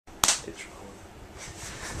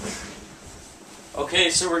Okay,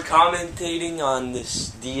 so we're commentating on this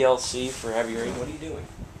DLC for Heavy Rain. What are you doing?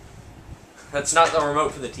 That's not the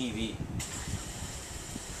remote for the TV.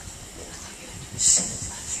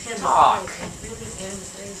 Talk.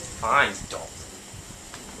 Fine, Dalton.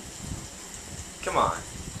 Come on.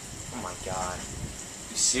 Oh my god.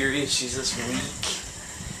 You serious? She's this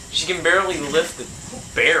weak? She can barely lift the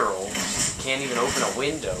barrel. She can't even open a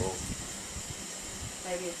window.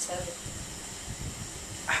 Maybe it's heavy.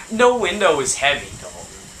 No window is heavy, Dalton.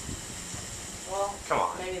 Well, come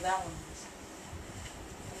on. Maybe that one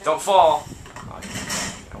is. Don't fall. Oh,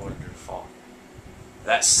 I wanted her to fall.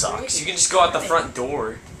 That sucks. You can just go out the front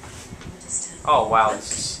door. Oh wow,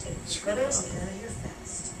 this is screwed up.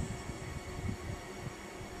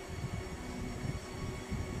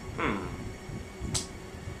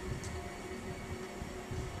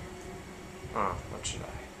 What should I?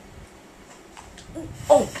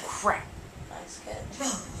 Oh crap! Nice catch.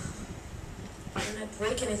 We're not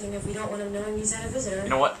break anything if we don't want him knowing he's had a visitor. You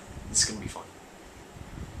know what? This is gonna be fun.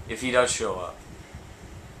 If he does show up,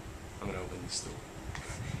 I'm gonna open this door.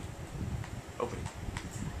 Open it.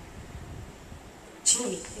 Gee,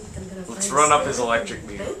 I think I'm gonna Let's find run up this his electric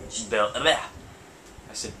bill.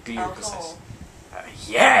 I said beer because Alcohol.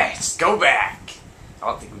 yes, go back. I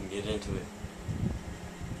don't think we can get into it.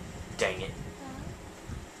 Dang it.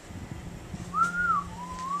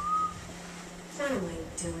 What am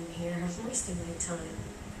I doing here? I'm wasting my time.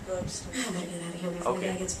 Go upstairs. I'm gonna get out of here before the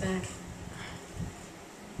guy gets back.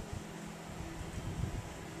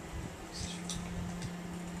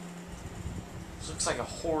 This looks like a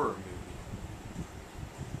horror movie.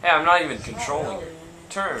 Hey, I'm not even controlling it.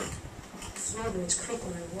 Turn. The floor boards creak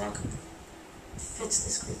when I walk. It fits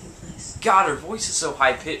this creepy place. God, her voice is so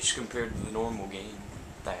high pitched compared to the normal game.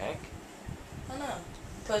 What the heck? I know.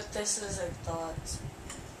 But this is her thoughts.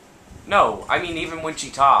 No, I mean even when she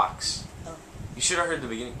talks. Oh. You should have heard the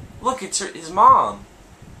beginning. Look, it's his mom.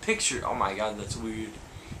 Picture. Oh my god, that's weird.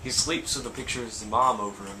 He sleeps with a picture of his mom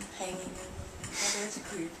over him. Hanging in them. That is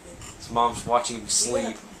creepy. His mom's watching him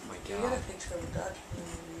sleep. Oh my You got god. a picture of a duck in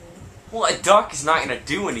your room. Well, a duck is not gonna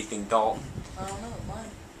do anything, Dalton. I don't know, it might.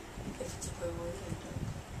 If it's a Peruvian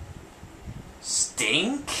duck.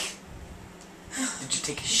 Stink? Did you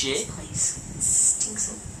take a shit? This place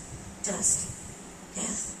stinks of dust.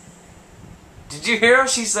 Death. Did you hear how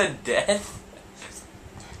she said death?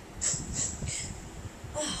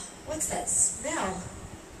 Oh, what's that smell?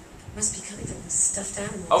 Must be coming from the stuffed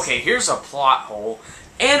animals. Okay, here's a plot hole.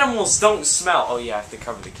 Animals don't smell. Oh yeah, I have to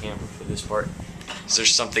cover the camera for this part. So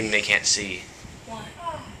there's something they can't see. Why?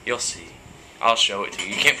 You'll see. I'll show it to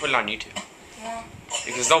you. You can't put it on YouTube. Yeah.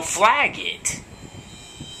 Because they'll flag it.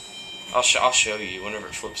 I'll show you whenever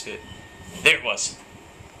it flips to it. There it was.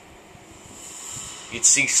 You'd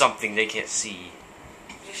see something they can't see.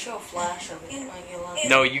 Just show a flash of it. Like you love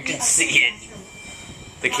No, you can see it.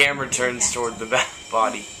 The camera turns toward the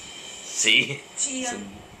body. See? Gee,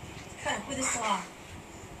 kind of with this dog.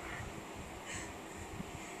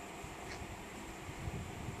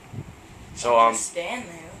 So stand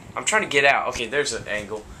there. I'm trying to get out. Okay, there's an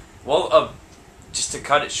angle. Well, just to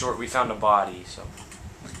cut it short, we found a body. So.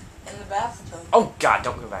 In the bathtub. Oh God,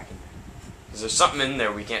 don't go back in there. Because there's something in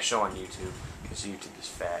there we can't show on YouTube. Because YouTube is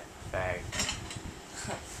fag.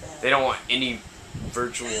 They don't want any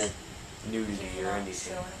virtual nudity Can you or not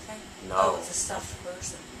anything. show anything? No. Oh, it's a stuffed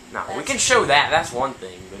person. No, we That's can show that. That's one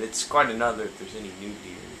thing, but it's quite another if there's any nudity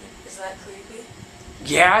or anything. Is that creepy?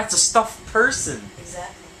 Yeah, it's a stuffed person.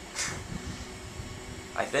 Exactly.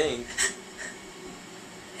 I think.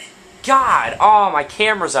 God, oh, my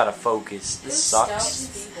camera's out of focus. This Who sucks.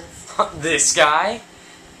 scalps people? This guy?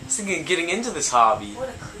 I was thinking of getting into this hobby. What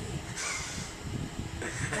a creep.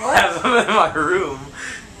 I have him in my room.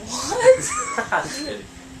 What? Just kidding.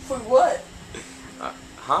 For what?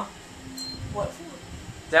 Huh? What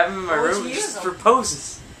for? To have him in my Why would room you just use for them?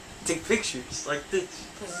 poses. Take pictures like this.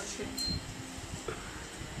 Position.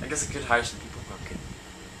 I guess I could hire some people. Okay.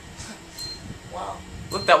 Wow.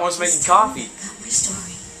 Look, that one's making coffee. Got my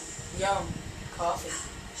story. Yum.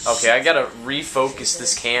 Coffee. Okay, I gotta refocus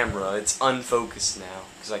this camera. It's unfocused now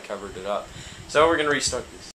because I covered it up. So we're gonna restart this.